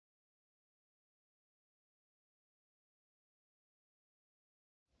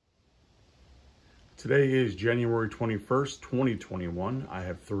Today is January 21st, 2021. I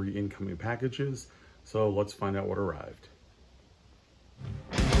have 3 incoming packages, so let's find out what arrived.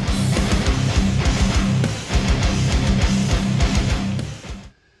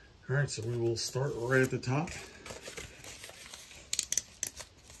 All right, so we will start right at the top.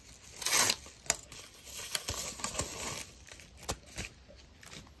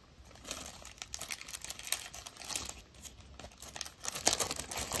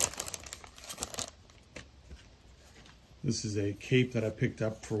 This is a cape that I picked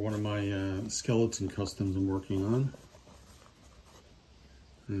up for one of my skeleton customs I'm working on.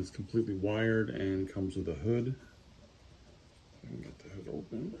 And it's completely wired and comes with a hood. I can get the hood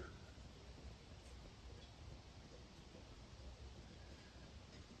open.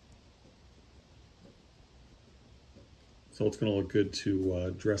 So it's going to look good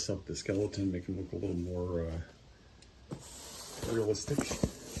to dress up the skeleton, make him look a little more realistic.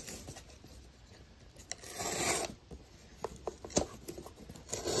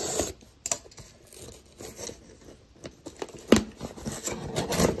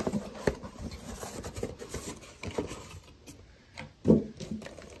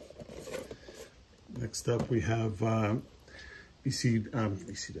 Next up, we have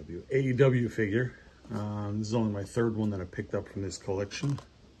AEW figure. This is only my 3rd one that I picked up from this collection.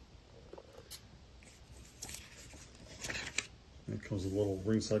 It comes with a little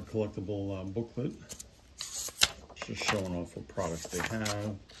ringside collectible booklet, just showing off what products they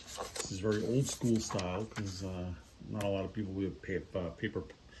have. This is very old school style because not a lot of people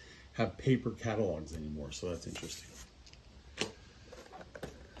have paper catalogs anymore, so that's interesting.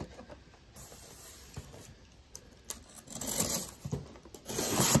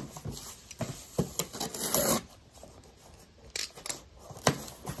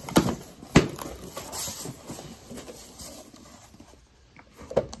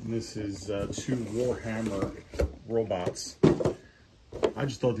 This is 2 Warhammer robots. I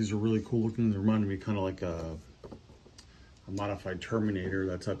just thought these were really cool looking. They reminded me kind of like a modified Terminator,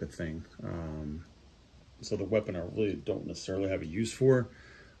 that type of thing. So the weapon I really don't necessarily have a use for.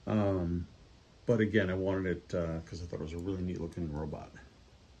 But again, I wanted it because I thought it was a really neat looking robot.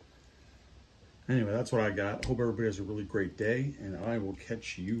 Anyway, that's what I got. Hope everybody has a really great day, and I will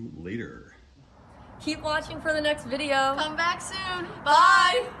catch you later. Keep watching for the next video. Come back soon.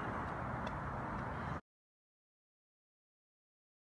 Bye.